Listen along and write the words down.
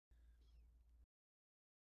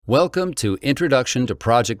Welcome to Introduction to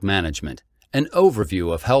Project Management, an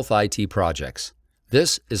overview of health IT projects.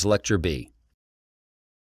 This is Lecture B.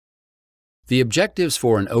 The objectives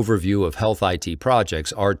for an overview of health IT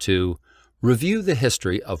projects are to review the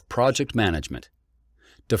history of project management,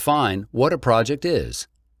 define what a project is,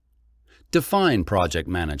 define project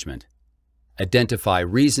management, identify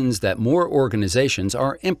reasons that more organizations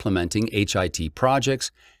are implementing HIT projects,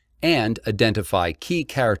 and identify key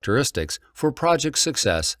characteristics for project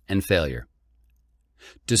success and failure.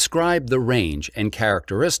 Describe the range and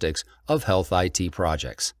characteristics of health IT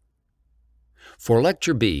projects. For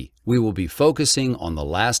Lecture B, we will be focusing on the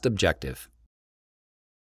last objective.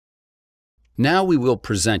 Now we will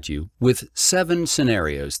present you with 7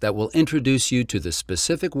 scenarios that will introduce you to the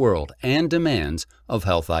specific world and demands of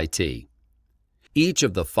health IT. Each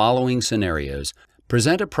of the following scenarios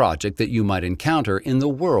present a project that you might encounter in the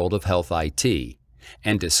world of health IT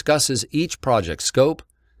and discusses each project scope,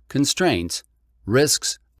 constraints,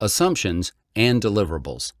 risks, assumptions, and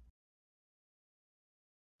deliverables.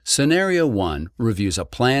 Scenario 1 reviews a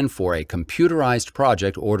plan for a computerized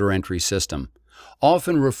project order entry system,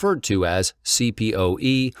 often referred to as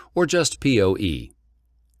CPoE or just PoE.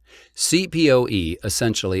 CPoE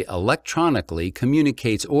essentially electronically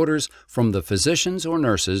communicates orders from the physicians or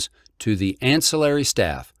nurses to the ancillary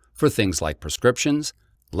staff for things like prescriptions,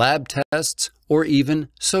 lab tests, or even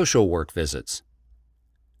social work visits.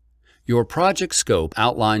 Your project scope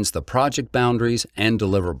outlines the project boundaries and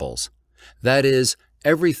deliverables, that is,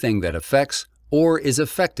 everything that affects or is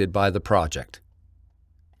affected by the project,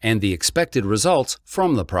 and the expected results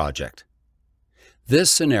from the project. This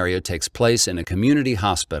scenario takes place in a community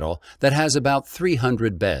hospital that has about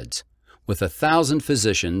 300 beds, with 1,000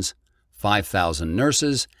 physicians, 5,000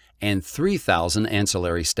 nurses, and 3,000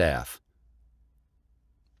 ancillary staff.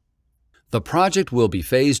 The project will be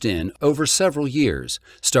phased in over several years,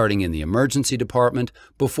 starting in the emergency department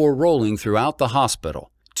before rolling throughout the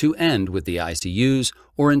hospital to end with the ICUs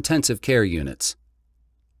or intensive care units.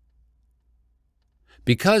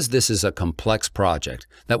 Because this is a complex project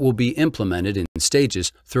that will be implemented in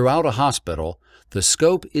stages throughout a hospital, the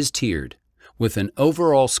scope is tiered, with an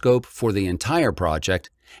overall scope for the entire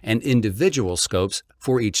project and individual scopes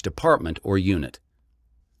for each department or unit.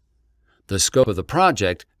 The scope of the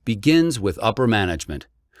project begins with upper management,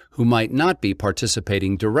 who might not be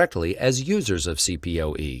participating directly as users of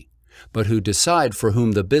CPoE, but who decide for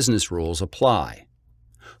whom the business rules apply.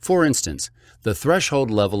 For instance, the threshold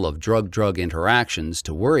level of drug-drug interactions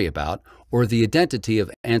to worry about, or the identity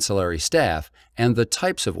of ancillary staff and the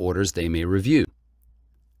types of orders they may review.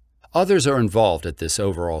 Others are involved at this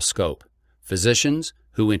overall scope: physicians,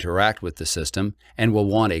 who interact with the system and will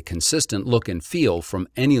want a consistent look and feel from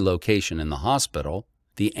any location in the hospital,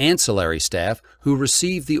 the ancillary staff who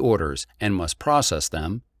receive the orders and must process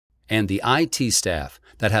them, and the IT staff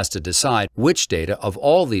that has to decide which data of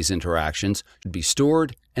all these interactions should be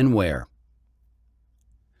stored and where.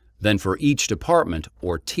 Then for each department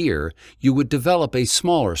or tier, you would develop a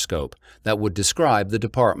smaller scope that would describe the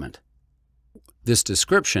department. This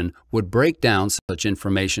description would break down such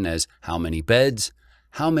information as how many beds,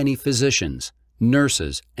 how many physicians,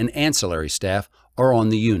 nurses, and ancillary staff are on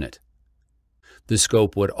the unit. The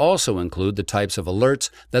scope would also include the types of alerts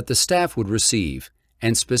that the staff would receive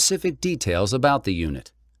and specific details about the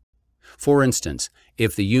unit. For instance,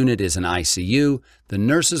 if the unit is an ICU, the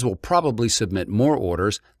nurses will probably submit more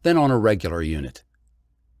orders than on a regular unit.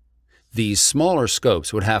 These smaller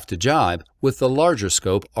scopes would have to jibe with the larger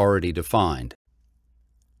scope already defined.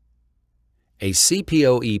 A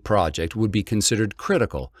CPoE project would be considered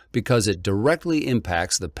critical because it directly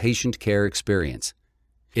impacts the patient care experience.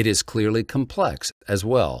 It is clearly complex as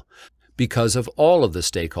well because of all of the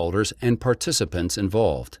stakeholders and participants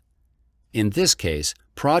involved. In this case,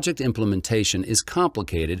 project implementation is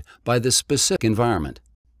complicated by the specific environment.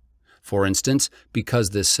 For instance,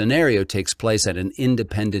 because this scenario takes place at an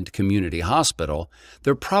independent community hospital,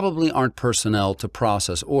 there probably aren't personnel to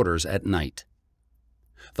process orders at night.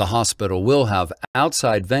 The hospital will have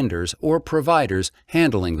outside vendors or providers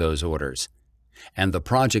handling those orders, and the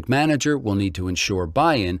project manager will need to ensure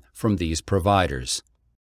buy-in from these providers.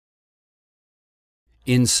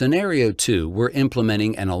 In Scenario 2, we're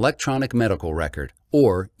implementing an electronic medical record,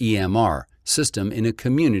 or EMR, system in a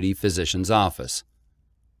community physician's office.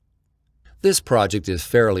 This project is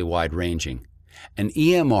fairly wide-ranging. An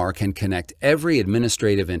EMR can connect every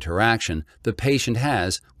administrative interaction the patient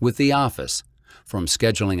has with the office, from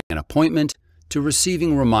scheduling an appointment to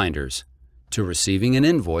receiving reminders, to receiving an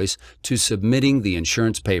invoice, to submitting the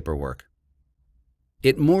insurance paperwork.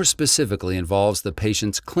 It more specifically involves the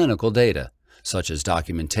patient's clinical data, such as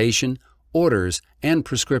documentation orders, and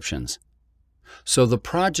prescriptions. So the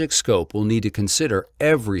project scope will need to consider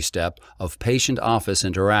every step of patient-office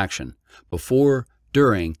interaction before,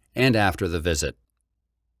 during, and after the visit.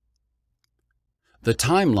 The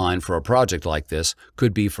timeline for a project like this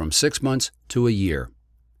could be from 6 months to a year.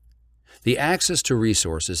 The access to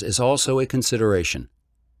resources is also a consideration.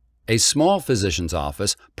 A small physician's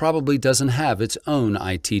office probably doesn't have its own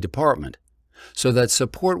IT department, so that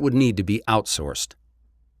support would need to be outsourced.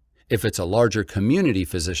 If it's a larger community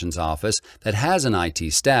physician's office that has an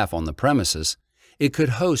IT staff on the premises, it could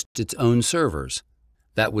host its own servers.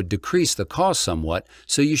 That would decrease the cost somewhat,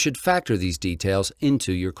 so you should factor these details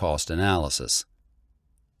into your cost analysis.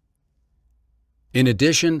 In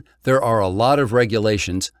addition, there are a lot of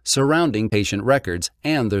regulations surrounding patient records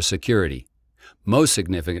and their security. Most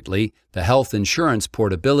significantly, the Health Insurance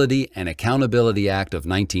Portability and Accountability Act of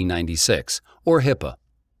 1996, or HIPAA.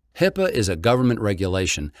 HIPAA is a government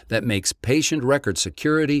regulation that makes patient record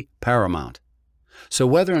security paramount. So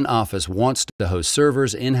whether an office wants to host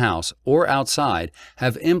servers in-house or outside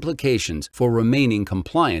have implications for remaining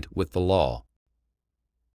compliant with the law.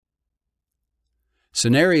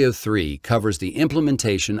 Scenario 3 covers the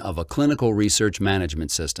implementation of a clinical research management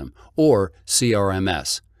system, or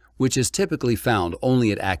CRMS, which is typically found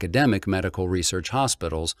only at academic medical research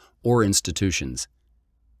hospitals or institutions.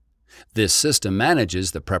 This system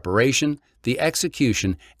manages the preparation, the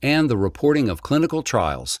execution, and the reporting of clinical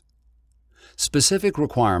trials. Specific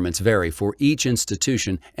requirements vary for each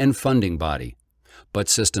institution and funding body, but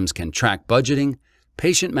systems can track budgeting,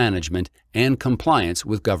 patient management, and compliance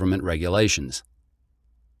with government regulations.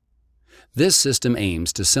 This system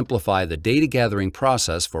aims to simplify the data gathering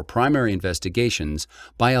process for primary investigations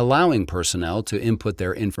by allowing personnel to input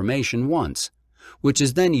their information once, which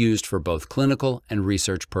is then used for both clinical and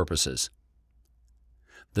research purposes.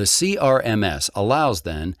 The CRMS allows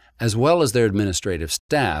then, as well as their administrative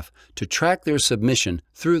staff, to track their submission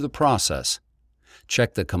through the process,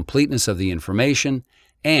 check the completeness of the information,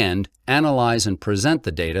 and analyze and present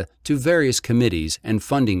the data to various committees and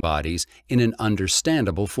funding bodies in an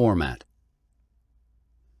understandable format.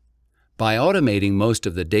 By automating most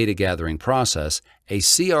of the data gathering process, a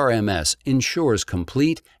CRMS ensures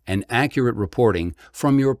complete and accurate reporting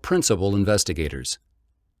from your principal investigators.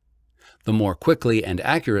 The more quickly and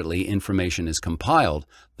accurately information is compiled,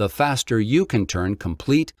 the faster you can turn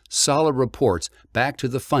complete, solid reports back to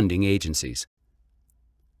the funding agencies.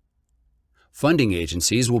 Funding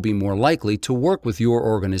agencies will be more likely to work with your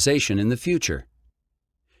organization in the future.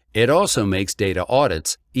 It also makes data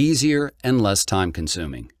audits easier and less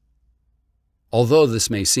time-consuming. Although this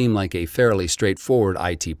may seem like a fairly straightforward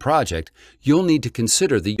IT project, you'll need to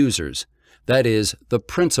consider the users, that is, the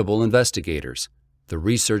principal investigators, the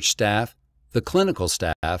research staff, the clinical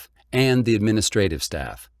staff, and the administrative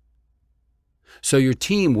staff. So your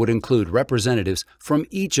team would include representatives from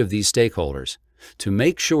each of these stakeholders to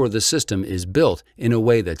make sure the system is built in a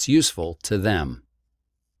way that's useful to them.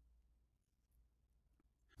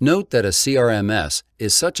 Note that a CRMS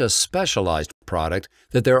is such a specialized product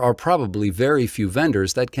that there are probably very few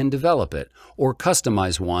vendors that can develop it or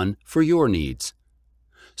customize one for your needs.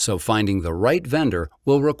 So finding the right vendor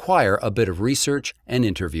will require a bit of research and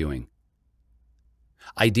interviewing.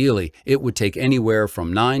 Ideally, it would take anywhere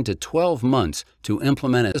from 9 to 12 months to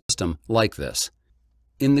implement a system like this,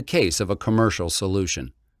 in the case of a commercial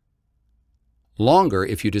solution. Longer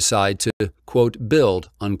if you decide to, quote, build,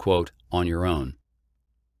 unquote, on your own.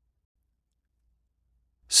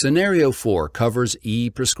 Scenario 4 covers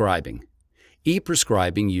e-prescribing.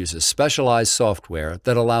 E-prescribing uses specialized software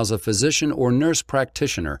that allows a physician or nurse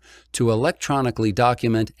practitioner to electronically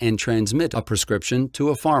document and transmit a prescription to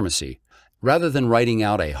a pharmacy, rather than writing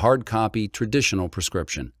out a hard copy traditional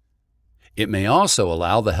prescription. It may also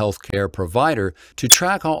allow the healthcare provider to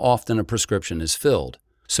track how often a prescription is filled,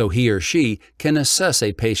 so he or she can assess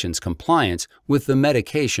a patient's compliance with the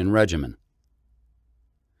medication regimen.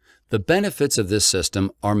 The benefits of this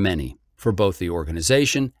system are many for both the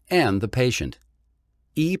organization and the patient.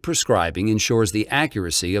 E-prescribing ensures the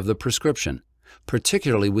accuracy of the prescription,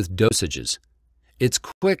 particularly with dosages. It's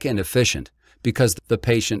quick and efficient because the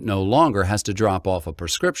patient no longer has to drop off a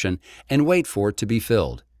prescription and wait for it to be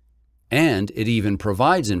filled. And it even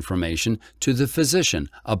provides information to the physician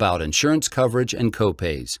about insurance coverage and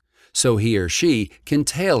copays, so he or she can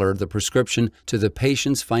tailor the prescription to the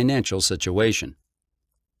patient's financial situation.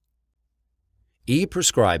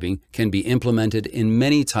 E-prescribing can be implemented in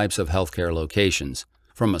many types of healthcare locations,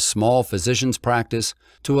 from a small physician's practice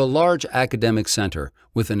to a large academic center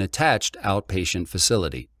with an attached outpatient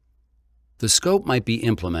facility. The scope might be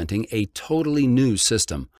implementing a totally new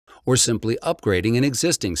system or simply upgrading an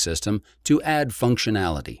existing system to add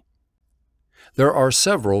functionality. There are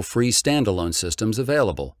several free standalone systems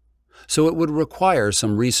available, so it would require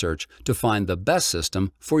some research to find the best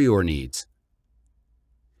system for your needs.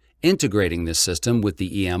 Integrating this system with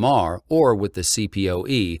the EMR or with the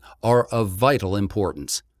CPoe are of vital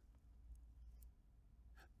importance.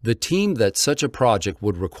 The team that such a project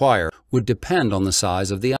would require would depend on the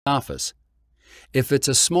size of the office. If it's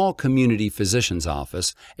a small community physician's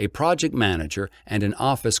office, a project manager and an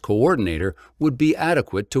office coordinator would be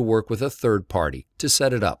adequate to work with a third party to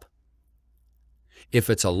set it up. If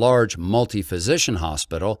it's a large multi-physician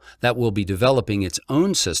hospital that will be developing its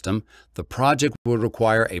own system, the project will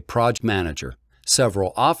require a project manager,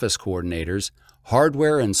 several office coordinators,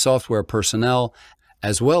 hardware and software personnel,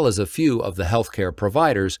 as well as a few of the healthcare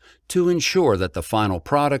providers to ensure that the final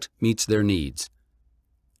product meets their needs.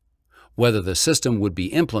 Whether the system would be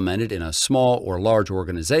implemented in a small or large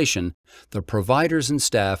organization, the providers and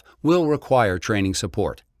staff will require training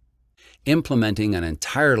support. Implementing an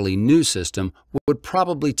entirely new system would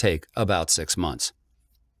probably take about 6 months.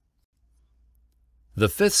 The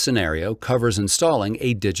fifth scenario covers installing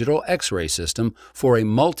a digital X-ray system for a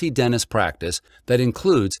multi-dentist practice that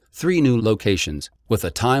includes 3 new locations with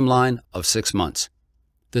a timeline of 6 months.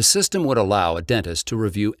 The system would allow a dentist to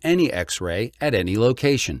review any X-ray at any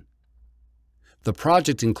location. The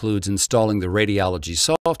project includes installing the radiology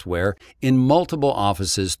software in multiple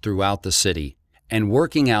offices throughout the city and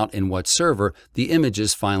working out in what server the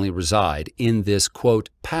images finally reside in this, quote,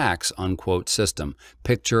 PACS, unquote, system,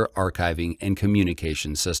 Picture Archiving and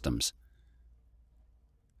Communication Systems.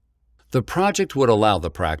 The project would allow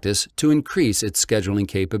the practice to increase its scheduling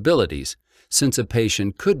capabilities, since a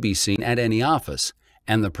patient could be seen at any office,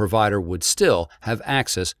 and the provider would still have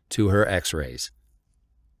access to her X-rays.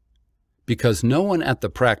 Because no one at the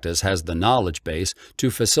practice has the knowledge base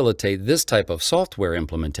to facilitate this type of software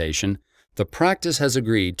implementation, the practice has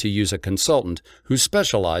agreed to use a consultant who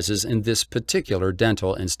specializes in this particular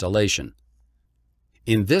dental installation.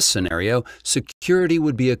 In this scenario, security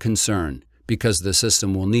would be a concern because the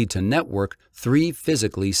system will need to network 3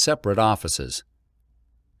 physically separate offices.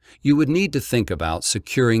 You would need to think about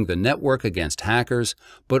securing the network against hackers,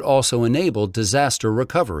 but also enable disaster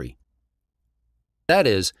recovery. That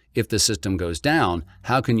is, if the system goes down,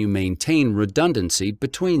 how can you maintain redundancy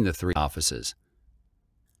between the 3 offices?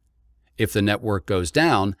 If the network goes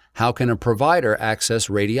down, how can a provider access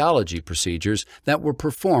radiology procedures that were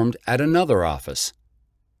performed at another office?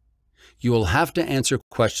 You will have to answer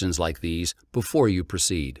questions like these before you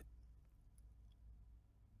proceed.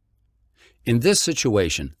 In this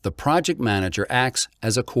situation, the project manager acts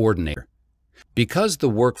as a coordinator. Because the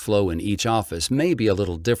workflow in each office may be a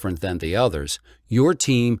little different than the others, your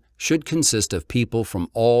team should consist of people from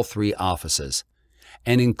all 3 offices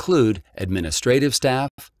and include administrative staff,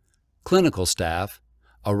 clinical staff,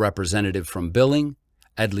 a representative from billing,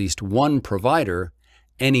 at least 1 provider,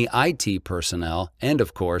 any IT personnel, and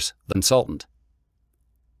of course, the consultant.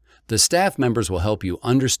 The staff members will help you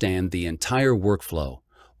understand the entire workflow,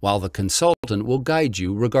 while the consultant will guide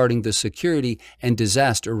you regarding the security and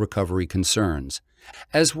disaster recovery concerns,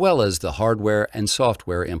 as well as the hardware and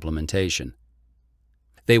software implementation.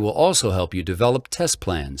 They will also help you develop test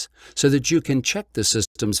plans so that you can check the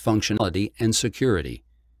system's functionality and security.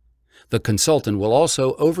 The consultant will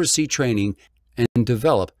also oversee training and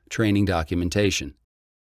develop training documentation.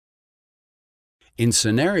 In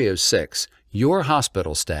Scenario 6, your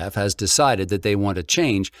hospital staff has decided that they want to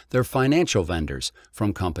change their financial vendors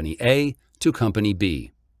from Company A to Company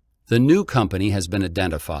B. The new company has been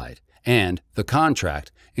identified, and the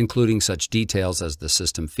contract, including such details as the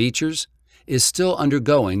system features, is still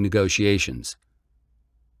undergoing negotiations.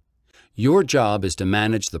 Your job is to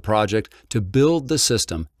manage the project to build the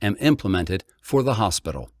system and implement it for the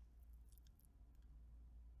hospital.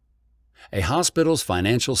 A hospital's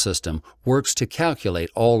financial system works to calculate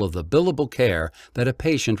all of the billable care that a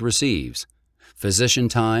patient receives, physician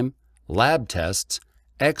time, lab tests,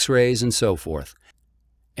 X-rays, and so forth,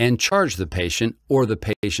 and charge the patient or the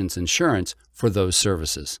patient's insurance for those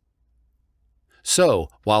services. So,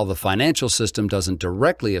 while the financial system doesn't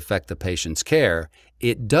directly affect the patient's care,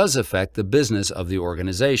 it does affect the business of the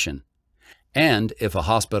organization. And if a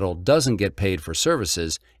hospital doesn't get paid for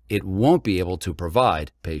services, it won't be able to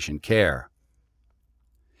provide patient care.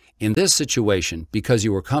 In this situation, because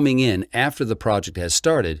you are coming in after the project has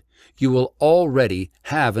started, you will already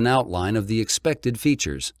have an outline of the expected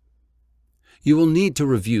features. You will need to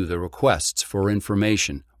review the requests for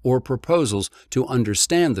information or proposals to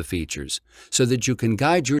understand the features so that you can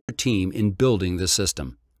guide your team in building the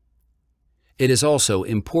system. It is also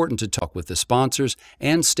important to talk with the sponsors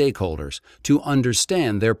and stakeholders to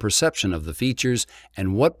understand their perception of the features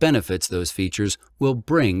and what benefits those features will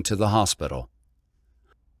bring to the hospital.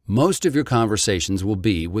 Most of your conversations will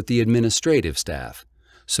be with the administrative staff,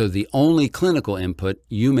 so the only clinical input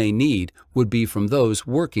you may need would be from those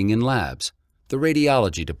working in labs, the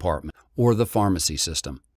radiology department, or the pharmacy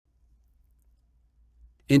system.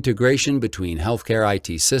 Integration between healthcare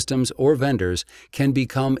IT systems or vendors can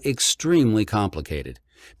become extremely complicated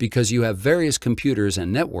because you have various computers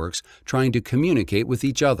and networks trying to communicate with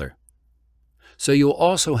each other. So you'll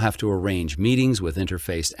also have to arrange meetings with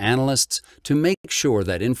interface analysts to make sure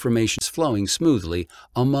that information is flowing smoothly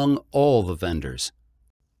among all the vendors.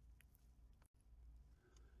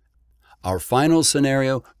 Our final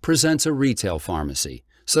scenario presents a retail pharmacy,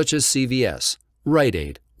 such as CVS, Rite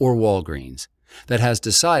Aid, or Walgreens, that has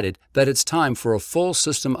decided that it's time for a full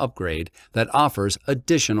system upgrade that offers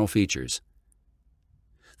additional features.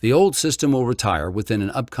 The old system will retire within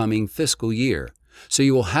an upcoming fiscal year, so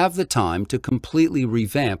you will have the time to completely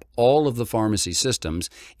revamp all of the pharmacy systems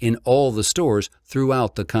in all the stores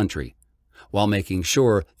throughout the country, while making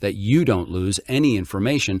sure that you don't lose any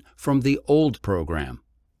information from the old program.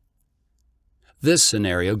 This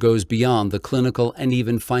scenario goes beyond the clinical and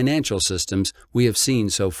even financial systems we have seen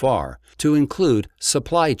so far to include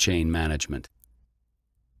supply chain management.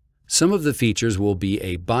 Some of the features will be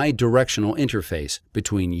a bi-directional interface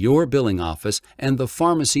between your billing office and the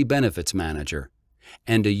pharmacy benefits manager,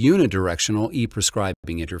 and a unidirectional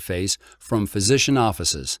e-prescribing interface from physician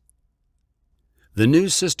offices. The new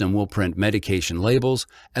system will print medication labels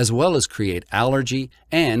as well as create allergy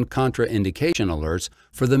and contraindication alerts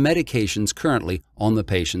for the medications currently on the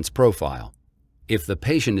patient's profile. If the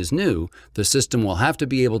patient is new, the system will have to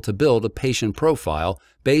be able to build a patient profile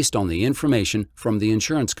based on the information from the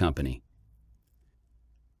insurance company.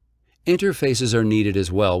 Interfaces are needed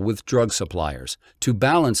as well with drug suppliers to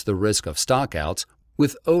balance the risk of stockouts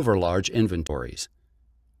with overlarge inventories.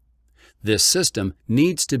 This system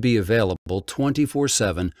needs to be available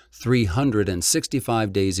 24/7,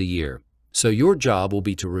 365 days a year, so your job will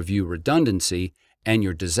be to review redundancy and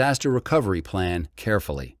your disaster recovery plan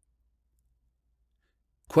carefully.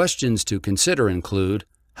 Questions to consider include: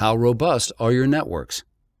 how robust are your networks?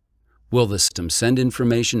 Will the system send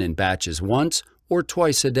information in batches once or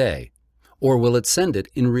twice a day, or will it send it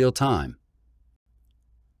in real time?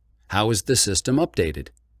 How is the system updated?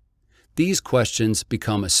 These questions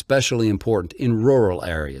become especially important in rural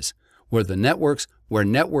areas where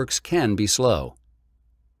networks can be slow.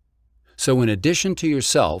 So in addition to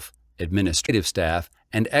yourself, administrative staff,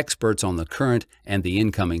 and experts on the current and the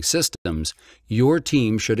incoming systems, your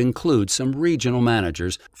team should include some regional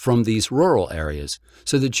managers from these rural areas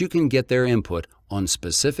so that you can get their input on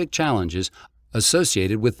specific challenges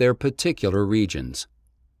associated with their particular regions.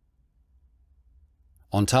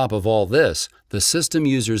 On top of all this, the system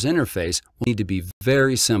user's interface will need to be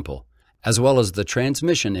very simple, as well as the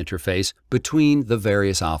transmission interface between the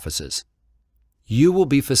various offices. You will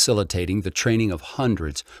be facilitating the training of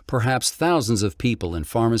hundreds, perhaps thousands of people in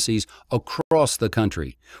pharmacies across the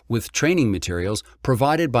country, with training materials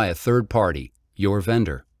provided by a third party, your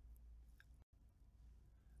vendor.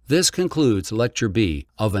 This concludes Lecture B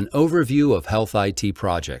of an overview of health IT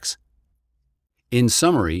projects. In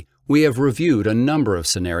summary, we have reviewed a number of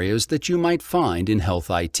scenarios that you might find in health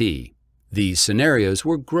IT. These scenarios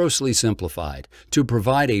were grossly simplified to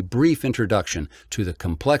provide a brief introduction to the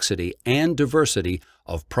complexity and diversity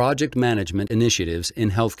of project management initiatives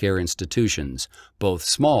in healthcare institutions, both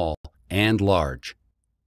small and large.